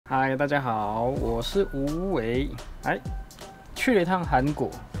嗨，大家好，我是吴伟。去了一趟韩国，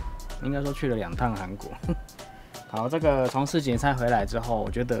应该说去了2趟韩国。好，这个从世锦赛回来之后，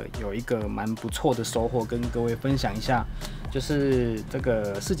我觉得有一个蛮不错的收获，跟各位分享一下，就是这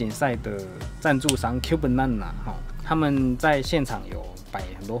个世锦赛的赞助商 Banana 哈，他们在现场有摆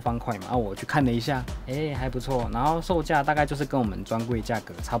很多方块嘛，然后我去看了一下，还不错，然后售价大概就是跟我们专柜价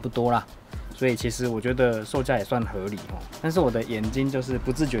格差不多啦。所以其实我觉得售价也算合理哦，但是我的眼睛就是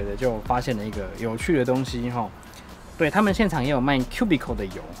不自觉的就发现了一个有趣的东西哈。对，他们现场也有卖 Cubicle 的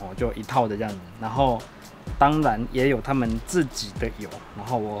油哦，就一套的这样子，然后当然也有他们自己的油，然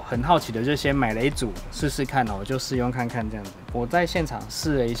后我很好奇的就先买了一组试试看哦，就试用看看这样子。我在现场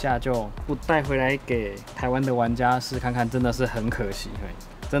试了一下，就不带回来给台湾的玩家试看看，真的是很可惜。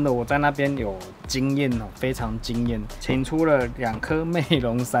真的，我在那边有惊艳哦，非常惊艳，请出了2颗魅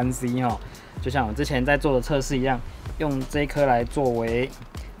龙3C 哈，就像我之前在做的测试一样，用这一颗来作为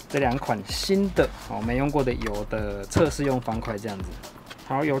这2款新的没用过的油的测试用方块这样子。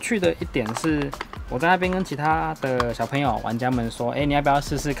好，有趣的一点是，我在那边跟其他的小朋友玩家们说，你要不要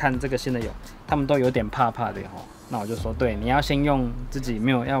试试看这个新的油？他们都有点怕怕的哦。那我就说，对，你要先用自己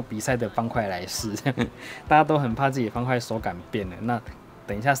没有要比赛的方块来试，大家都很怕自己的方块手感变了，那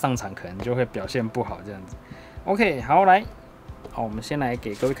等一下上场可能就会表现不好这样子。OK， 好，来，好，我们先来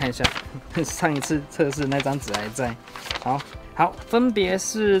给各位看一下上一次测试那张纸还在。好，分别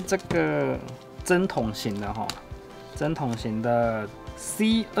是这个针筒型的哈，针筒型的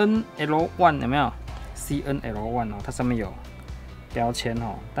CNL1 有没有 ？CNL1 哦，它上面有标签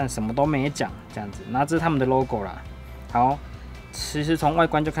哦，但什么都没讲这样子。那这是他们的 logo 啦。好，其实从外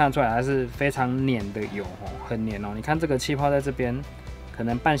观就看得出来，它是非常黏的油哦，很黏哦。你看这个气泡在这边，可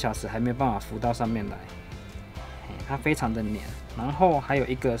能半小时还没有办法浮到上面来，它非常的黏。然后还有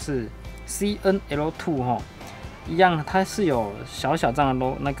一个是 CNL2 哈，一样它是有小小这样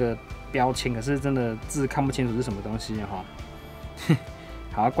的那个标签，可是真的字看不清楚是什么东西哈。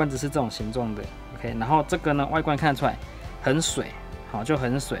好，罐子是这种形状的 ，OK。然后这个呢，外观看得出来很水，好，就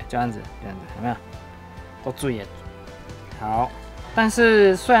很水，这样子，有没有？都注意。好，但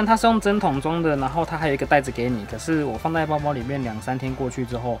是虽然它是用针筒装的，然后它还有一个袋子给你，可是我放在包包里面2-3天过去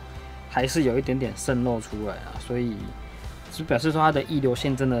之后，还是有一点点渗漏出来啊，所以就表示说它的溢流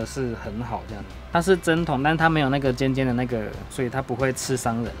性真的是很好，这样。它是针筒，但它没有那个尖尖的那个，所以它不会刺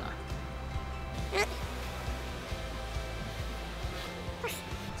伤人啊。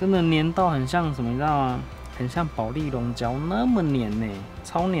真的黏到很像什么，你知道吗？很像保丽龙胶那么黏呢，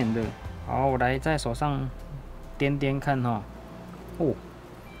超黏的。好，我来在手上掂掂看哈。哦，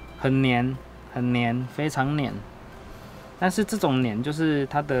很黏，很黏，非常黏。但是这种黏就是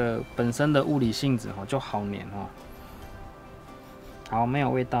它的本身的物理性质就好黏哦。好，没有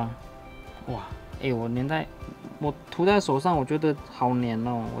味道。哇，我涂在手上，我觉得好黏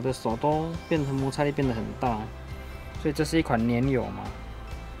哦，我的手都变成摩擦力变得很大，所以这是一款黏油嘛。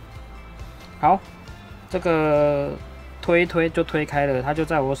好，这个推就推开了，它就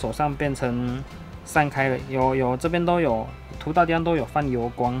在我手上变成散开了，有这边都有涂到地方都有泛油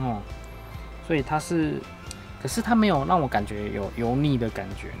光哦，所以它是，可是它没有让我感觉有油腻的感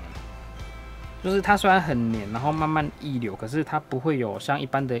觉，就是它虽然很黏，然后慢慢溢流，可是它不会有像一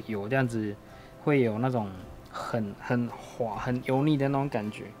般的油这样子会有那种很滑、很油腻的那种感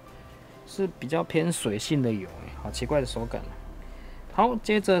觉，是比较偏水性的油，好奇怪的手感。好，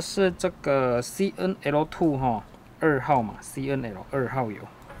接着是这个 CNL2 哈，2号嘛 ，CNL 2号油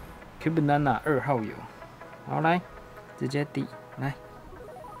 ，Banana 2号油。好，来直接滴，来，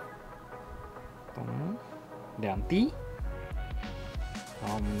咚，2滴。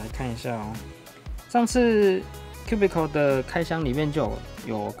好，我们来看一下哦。上次 Cubicle 的开箱里面就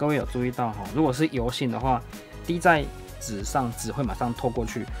有各位有注意到哈，如果是油性的话，滴在纸上，纸会马上透过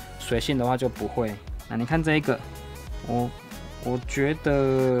去；水性的话就不会。那你看这一个，我觉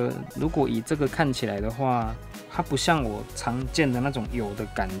得，如果以这个看起来的话，它不像我常见的那种油的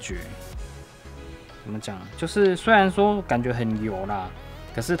感觉。怎么讲？就是虽然说感觉很油啦，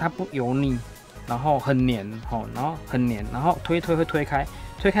可是它不油腻，然后很黏，然后很黏，然后推会推开，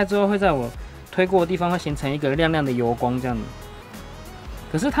推开之后会在我推过的地方会形成一个亮亮的油光这样子。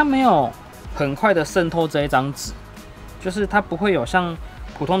可是它没有很快的渗透这一张纸，就是它不会有像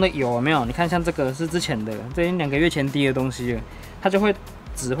普通的油有没有？你看，像这个是之前的，这已经2个月前滴的东西了，它就会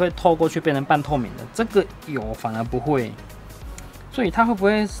纸会透过去变成半透明的。这个油反而不会，所以它会不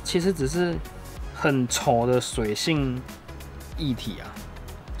会其实只是很稠的水性液体啊？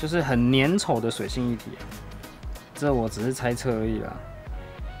就是很粘稠的水性液体啊？这我只是猜测而已啦。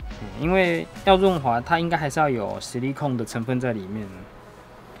因为要润滑，它应该还是要有silicone的成分在里面。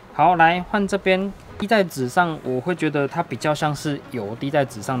好，来换这边滴在纸上，我会觉得它比较像是油滴在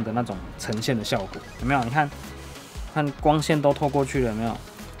纸上的那种呈现的效果，有没有？你看，看光线都透过去了，有没有？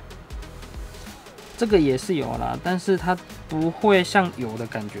这个也是有啦，但是它不会像油的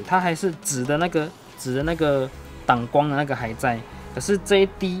感觉，它还是纸的那个挡光的那个还在，可是这一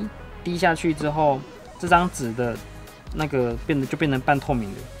滴下去之后，这张纸的那个变成半透明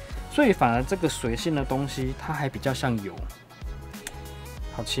的，所以反而这个水性的东西它还比较像油。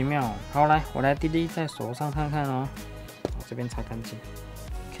好奇妙哦！好，来，我来滴在手上看看哦。我这边擦干净。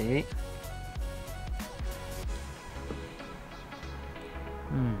OK。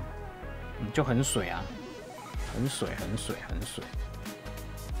就很水啊，很水，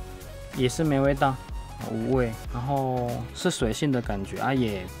也是没味道，无味，然后是水性的感觉啊，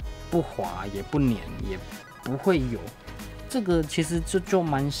也不滑，也不黏，也不会有。这个其实就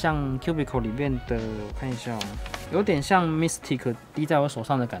蛮像 Cubicle 里面的，我看一下哦。有点像 Mystic 滴在我手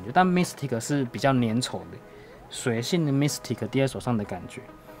上的感觉，但 Mystic 是比较粘稠的，水性的 Mystic 滴在手上的感觉。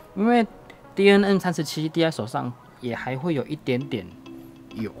因为 DNM37 滴在手上也还会有一点点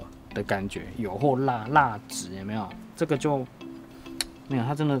油的感觉，油或蜡质有没有？这个就没有，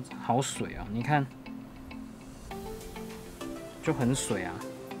它真的好水啊！你看，就很水啊，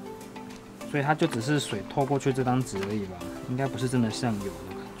所以它就只是水透过去这张纸而已吧，应该不是真的像油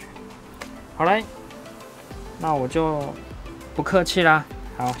的感觉。好来。那我就不客气啦。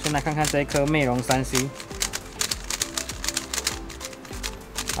好，先来看看这一颗魅龙3C。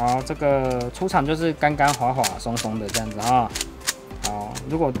好，这个出厂就是干干滑滑、松松的这样子啊。好，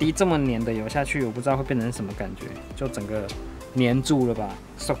如果滴这么黏的油下去，我不知道会变成什么感觉，就整个黏住了吧，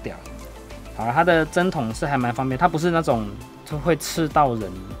缩掉。好了，它的针筒是还蛮方便，它不是那种会刺到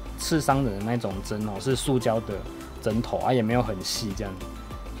人、刺伤人的那种针哦，是塑胶的针头啊，也没有很细这样子。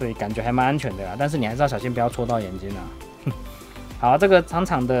所以感觉还蛮安全的啦，但是你还是要小心，不要戳到眼睛啊。好，这个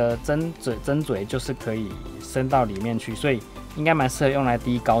长的针嘴就是可以伸到里面去，所以应该蛮适合用来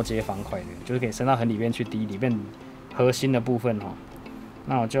滴高阶方块的，就是可以伸到很里面去滴里面核心的部分哦。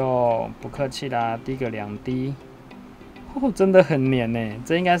那我就不客气啦，滴个2滴。哦，真的很黏呢，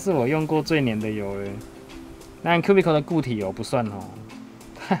这应该是我用过最黏的油了。那 Cubicle 的固体油不算哦，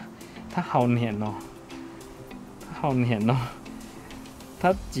它好黏哦，它好黏哦。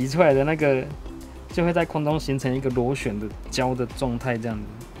它挤出来的那个就会在空中形成一个螺旋的胶的状态，这样子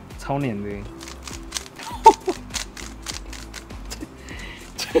超黏的，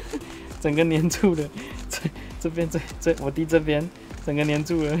整个黏住了。这边我滴这边，整个黏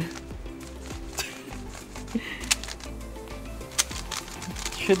住了。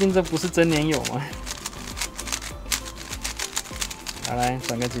确定这不是真黏油吗？好，来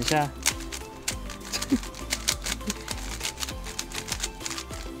转个几下。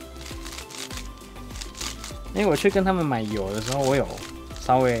因为我去跟他们买油的时候，我有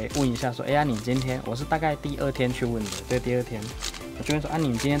稍微问一下说，哎呀，你今天我是大概第2天去问的，对，第2天我就问说，啊，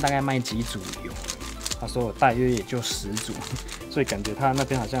你今天大概卖几组油？他说我大约也就10组，所以感觉他那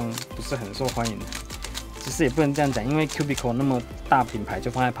边好像不是很受欢迎。只是也不能这样讲，因为 Cubicle 那么大品牌就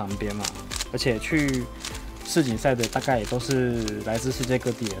放在旁边嘛，而且去世锦赛的大概也都是来自世界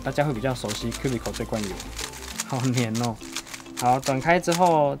各地的，大家会比较熟悉 Cubicle 这罐油，好黏哦。好，转开之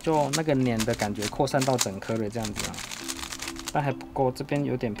后就那个黏的感觉扩散到整颗了，这样子啊，但还不够，这边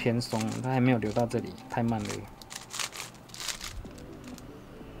有点偏松，它还没有流到这里，太慢了。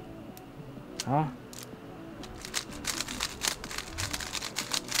好，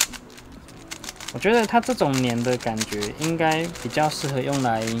我觉得它这种黏的感觉应该比较适合用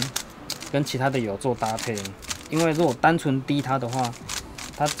来跟其他的油做搭配，因为如果单纯滴它的话，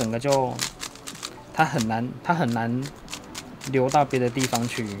它整个就它很难流到别的地方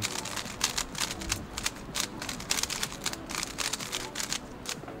去。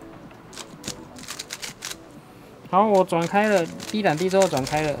好，我转开了，滴2滴之后转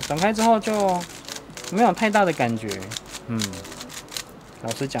开了，转开之后就没有太大的感觉，老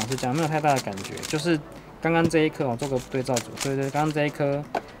实讲是这样，没有太大的感觉，就是刚刚这一颗我做个对照组，对，刚刚这一颗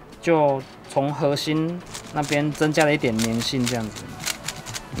就从核心那边增加了一点粘性，这样子。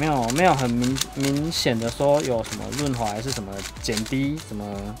没有很明显的说有什么润滑还是什么减低什么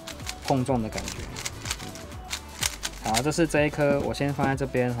碰撞的感觉。好，这是这一颗，我先放在这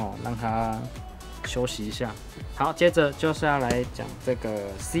边哈，让它休息一下。好，接着就是要来讲这个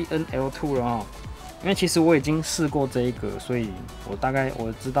CNL2 了哦。因为其实我已经试过这一个，所以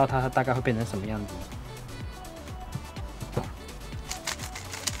我知道它大概会变成什么样子。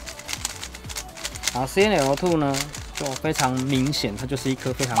好 ，CNL2 呢？就非常明显，它就是一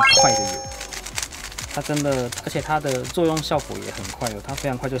颗非常快的油，它真的，而且它的作用效果也很快哦，它非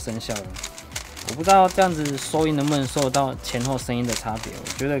常快就生效了。我不知道这样子收音能不能收得到前后声音的差别，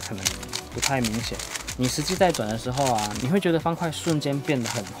我觉得可能不太明显。你实际在转的时候啊，你会觉得方块瞬间变得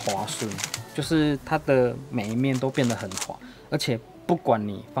很滑顺，就是它的每一面都变得很滑，而且不管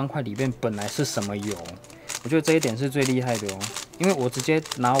你方块里面本来是什么油，我觉得这一点是最厉害的哦。因为我直接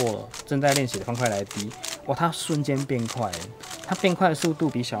拿我正在练习的方块来滴，哇，它瞬间变快，它变快的速度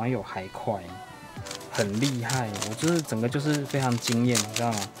比小丸友还快，很厉害。我就是整个就是非常惊艳，你知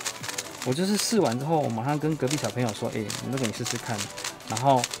道吗？我就是试完之后，我马上跟隔壁小朋友说：“那个你试试看。”然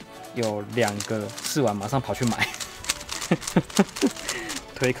后有2个试完马上跑去买，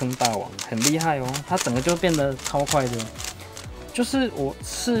推坑大王，很厉害哦。它整个就变得超快的。就是我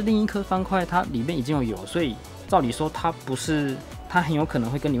试另一颗方块，它里面已经有油，所以照理说它不是，它很有可能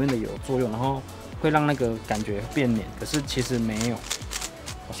会跟里面的油作用，然后会让那个感觉变黏。可是其实没有。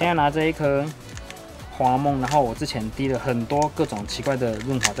我现在拿这一颗华梦，然后我之前滴了很多各种奇怪的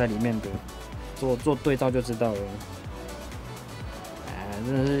润滑在里面的，做对照就知道了。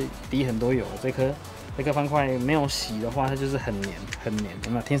真的是滴很多油。这颗方块没有洗的话，它就是很黏，很黏。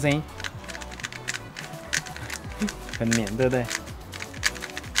有没有听声音？很黏，对不对？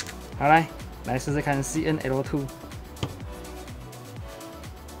好，来试试看 CNL2。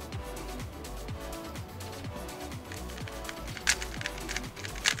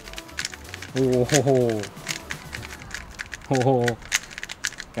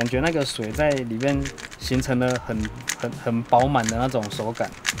感觉那个水在里面形成了很饱满的那种手感，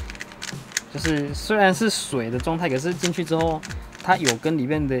就是虽然是水的状态，可是进去之后，它有跟里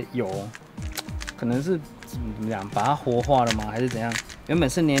面的油，可能是怎么讲，把它活化了吗？还是怎样？原本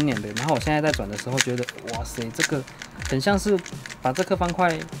是黏黏的，然后我现在在转的时候觉得，哇塞，这个很像是把这颗方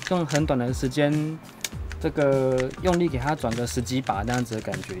块用很短的时间，这个用力给它转个10几把那样子的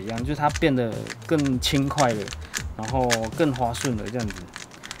感觉一样，就是它变得更轻快了，然后更滑顺了这样子。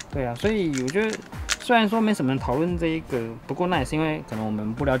对啊，所以我觉得虽然说没什么人讨论这一个，不过那也是因为可能我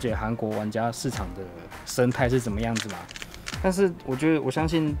们不了解韩国玩家市场的生态是怎么样子嘛。但是我相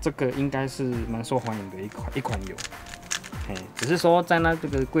信这个应该是蛮受欢迎的一款油。只是说在这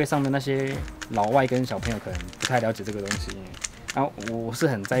个柜上的那些老外跟小朋友可能不太了解这个东西。然后我是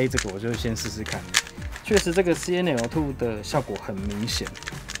很在意这个，我就先试试看。确实这个 CNL2 的效果很明显，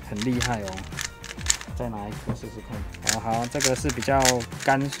很厉害哦。再拿一颗试试看。好，这个是比较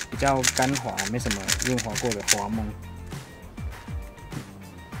干滑，没什么润滑过的滑梦。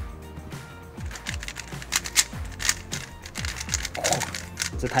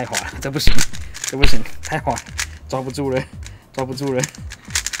这太滑了，这不行，太滑了，抓不住了。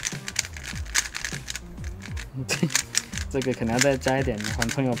这个可能要再加一点环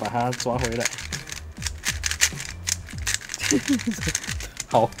朋友把它抓回来。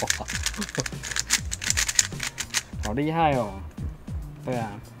好滑。好厉害哦！对啊，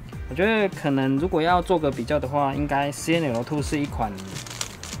我觉得可能如果要做个比较的话，应该 CNL2 是一款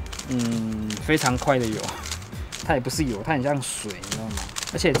非常快的油，它也不是油，它很像水，你知道吗？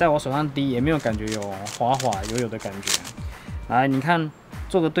而且在我手上滴也没有感觉有滑油的感觉。来，你看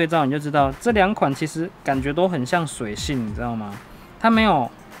做个对照你就知道，这2款其实感觉都很像水性，你知道吗？它没有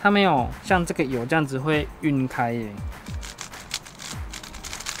像这个油这样子会晕开耶。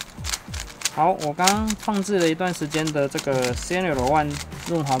好，我刚刚放置了一段时间的这个 CNL1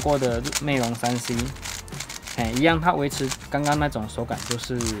 润滑过的魅龙3C， 一样它维持刚刚那种手感，就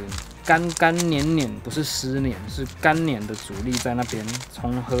是干黏，不是湿黏，是干黏的阻力在那边，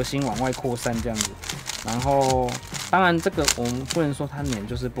从核心往外扩散这样子。然后，当然这个我们不能说它黏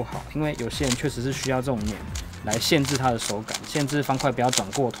就是不好，因为有些人确实是需要这种黏来限制它的手感，限制方块不要转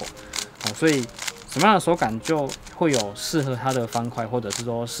过头。所以什么样的手感就会有适合它的方块，或者是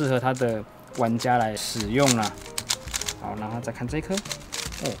说适合它的玩家来使用啦。好，然后再看这一颗，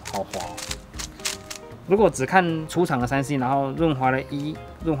好滑哦。如果只看出厂的3C， 然后润滑了1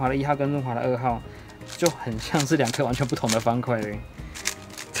号跟润滑了2号，就很像是2颗完全不同的方块嘞。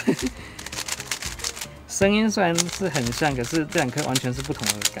声音虽然是很像，可是这2颗完全是不同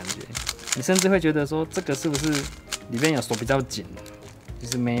的感觉。你甚至会觉得说，这个是不是里面有手比较紧？其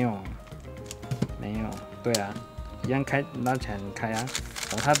实没有。对啊，一样开拉起来很开啊。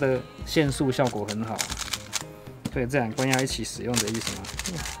它的限速效果很好。对，这2罐要一起使用的意思吗？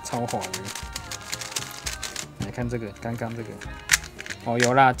超滑的。来看这个，刚刚这个，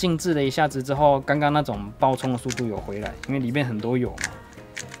有啦，静置了一下子之后，刚刚那种爆冲的速度有回来，因为里面很多油嘛。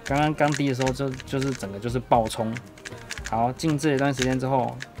刚滴的时候就是整个就是爆冲。好，静置了一段时间之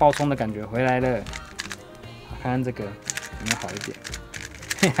后，爆冲的感觉回来了。好，看看这个有没有好一点？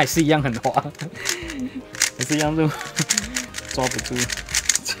还是一样很滑，还是一样抓不住，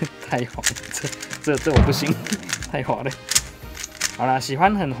这太滑了，这我不行，太滑了。好啦，喜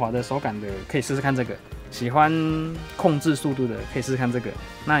欢很滑的手感的可以试试看这个，喜欢控制速度的可以试试看这个。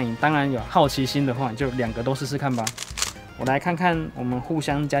那你当然有好奇心的话，你就2个都试试看吧。我来看看，我们互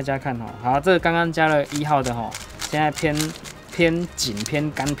相加看哈。好，这个刚刚加了1号的哈，现在偏紧、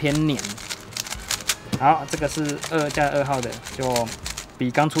偏干、偏黏。好，这个是加2号的，就比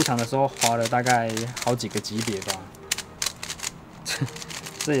刚出厂的时候滑了大概好几个级别吧。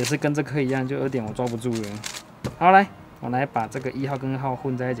这也是跟这颗一样，就有点我抓不住了。好，来，我来把这个1号跟2号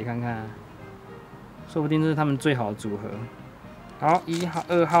混在一起看看，说不定这是他们最好的组合。好，1号、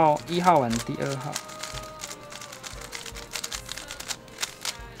2号，1号完第2号。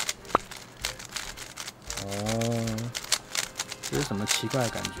哦，这是什么奇怪的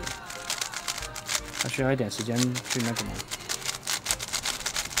感觉？它需要一点时间去那个吗？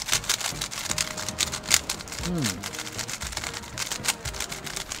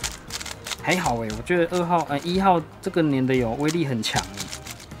还好哎，我觉得1号这个粘的有威力很强。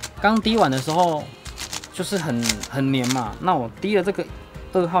刚滴完的时候就是很黏嘛，那我滴了这个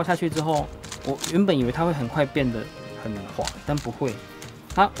2号下去之后，我原本以为它会很快变得很滑，但不会，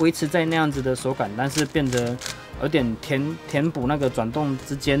它维持在那样子的手感，但是变得有点填补那个转动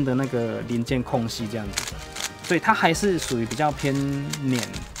之间的那个零件空隙这样子，所以它还是属于比较偏黏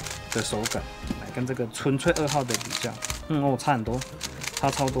的手感。来跟这个纯粹2号的比较，差很多，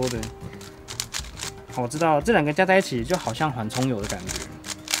差超多的。我知道这2个加在一起就好像缓冲油的感觉，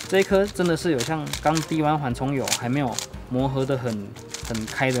这一颗真的是有像刚滴完缓冲油还没有磨合的很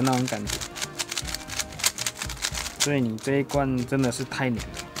开的那种感觉，所以你这一罐真的是太黏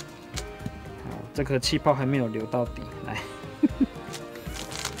了。好，这颗气泡还没有流到底，来，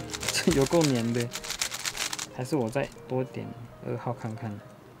这有够黏的，还是我再多点2号看看。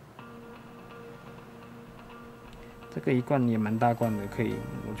这个1罐也蛮大罐的，可以，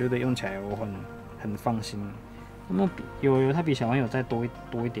我觉得用起来我很放心。有没有比有它比小丸有再多一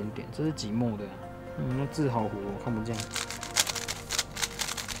点点？这是几墨的？那字好糊，我看不见。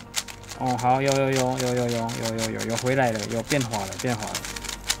哦，好，有回来了，有变滑了。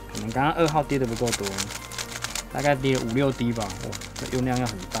可能刚刚2号滴的不够多，大概滴了5、6滴吧。这用量要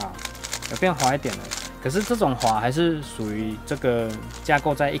很大，有变滑一点了。可是这种滑还是属于这个架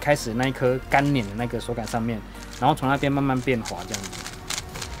构在一开始那一颗干黏的那个手感上面，然后从那边慢慢变滑这样子。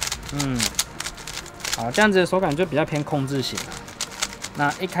好，这样子的手感就比较偏控制型了。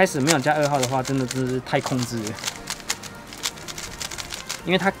那一开始没有加2号的话，真的是太控制了，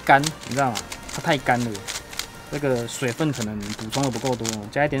因为它干，你知道吗？它太干了，这个水分可能补充的不够多，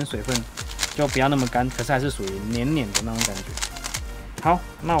加一点水分就不要那么干，可是还是属于黏黏的那种感觉。好，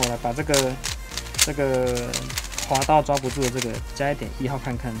那我来把这个滑到抓不住的这个加一点1号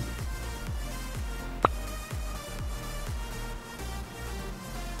看看。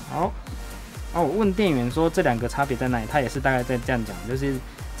好。我问店员说这2个差别在哪里，他也是大概在这样讲，就是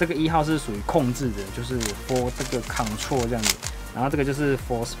这个1号是属于控制的，就是 for 这个 control 这样子，然后这个就是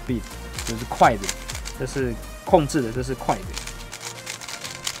for speed， 就是快的，这是控制的，这是快的。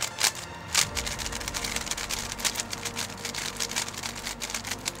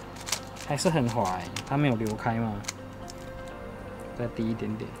还是很滑它没有流开嘛，再低一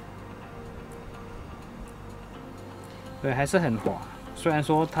点点，对，还是很滑。虽然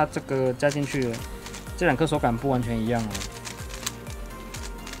说它这个加进去了，这2颗手感不完全一样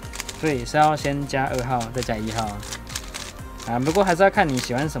所以是要先加2号，再加1号不过还是要看你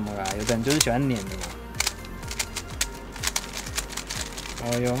喜欢什么啦，有的人就是喜欢黏的嘛。来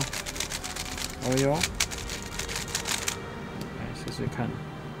试试看。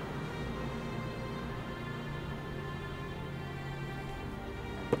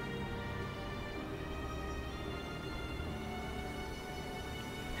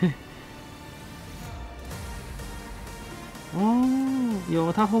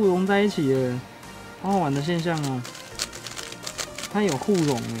有它互融在一起了，好好玩的现象哦。它有互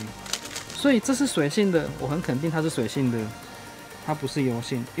融所以这是水性的，我很肯定它是水性的，它不是油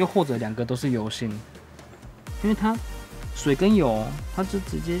性，又或者2个都是油性，因为它水跟油，它就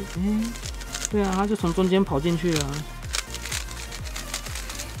直接对啊，它就从中间跑进去了。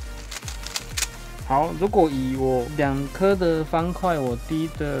好，如果以我2颗的方块，我滴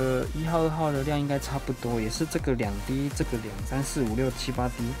的1号、2号的量应该差不多，也是这个2滴，这个2、3、4、5、6、7、8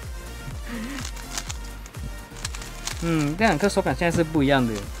滴。这2颗手感现在是不一样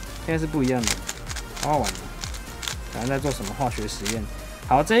的，好好玩的。然后在做什么化学实验？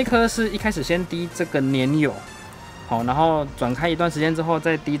好，这一颗是一开始先滴这个粘油，好，然后转开一段时间之后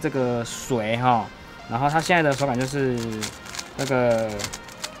再滴这个水然后它现在的手感就是那个。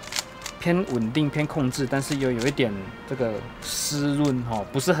偏稳定、偏控制，但是又有一点这个湿润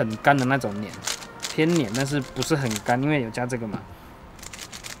不是很干的那种黏，偏黏，但是不是很干，因为有加这个嘛。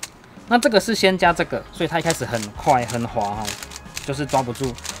那这个是先加这个，所以它一开始很快很滑哈，就是抓不住。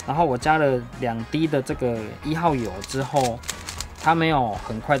然后我加了2滴的这个1号油之后，它没有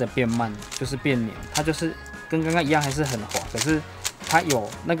很快的变慢，就是变黏，它就是跟刚刚一样还是很滑，可是它有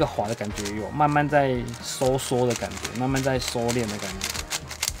那个滑的感觉，有慢慢在收缩的感觉，慢慢在收敛的感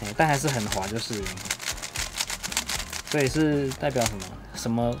觉，但还是很滑，就是。所以是代表什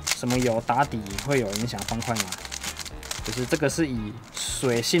么油打底会有影响方块吗？就是这个是以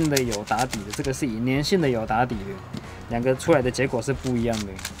水性的油打底的，这个是以粘性的油打底的，两个出来的结果是不一样的。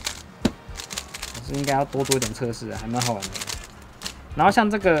是应该要多做一点测试，还蛮好玩的。然后像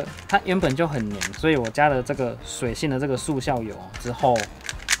这个，它原本就很黏，所以我加了这个水性的这个速效油之后，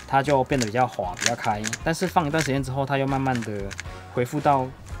它就变得比较滑、比较开。但是放一段时间之后，它又慢慢的恢复到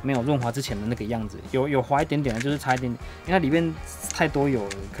没有润滑之前的那个样子，有滑一点点的，就是差一点点，因为它里面太多油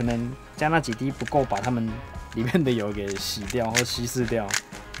了，可能加那几滴不够把它们里面的油给洗掉或稀释掉，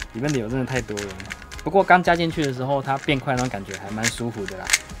里面的油真的太多了。不过刚加进去的时候，它变快那种感觉还蛮舒服的啦。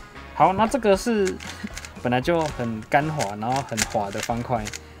好，那这个是本来就很干滑，然后很滑的方块，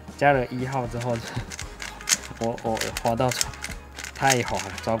加了1号之后，我滑到太滑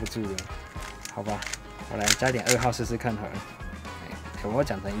了，抓不住了，好吧，我来加点2号试试看好了。我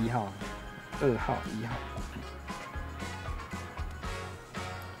讲成1号、2号、1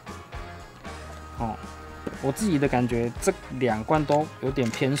号。哦，我自己的感觉，这2罐都有点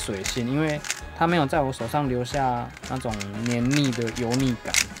偏水性，因为它没有在我手上留下那种黏腻的油腻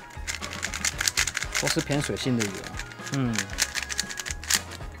感，都是偏水性的油。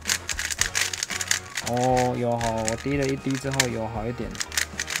哦，油好，我滴了1滴之后油好一点，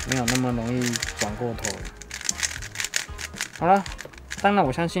没有那么容易转过头。好了。当然，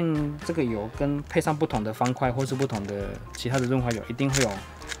我相信这个油跟配上不同的方块或是不同的其他的润滑油，一定会有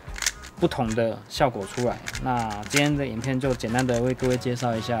不同的效果出来。那今天的影片就简单的为各位介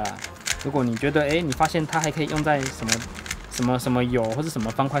绍一下。如果你觉得你发现它还可以用在什么油或是什么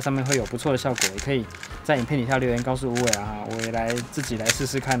方块上面会有不错的效果，也可以在影片底下留言告诉我啊，我也自己来试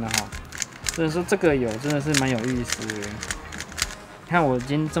试看的哈。所以说这个油真的是蛮有意思的。看我已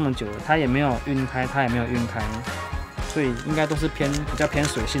经这么久了，它也没有晕开，它也没有晕开。所以应该都是比较偏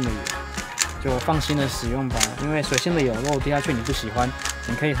水性的油，就放心的使用吧。因为水性的油如果滴下去你不喜欢，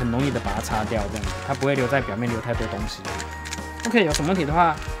你可以很容易的把它擦掉，这样子它不会留在表面留太多东西。OK， 有什么问题的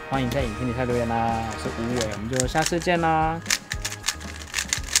话，欢迎在影片底下留言啦。我是无尾，我们就下次见啦。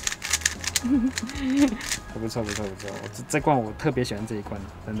不错，这罐我特别喜欢这一罐，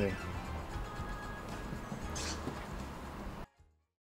真的。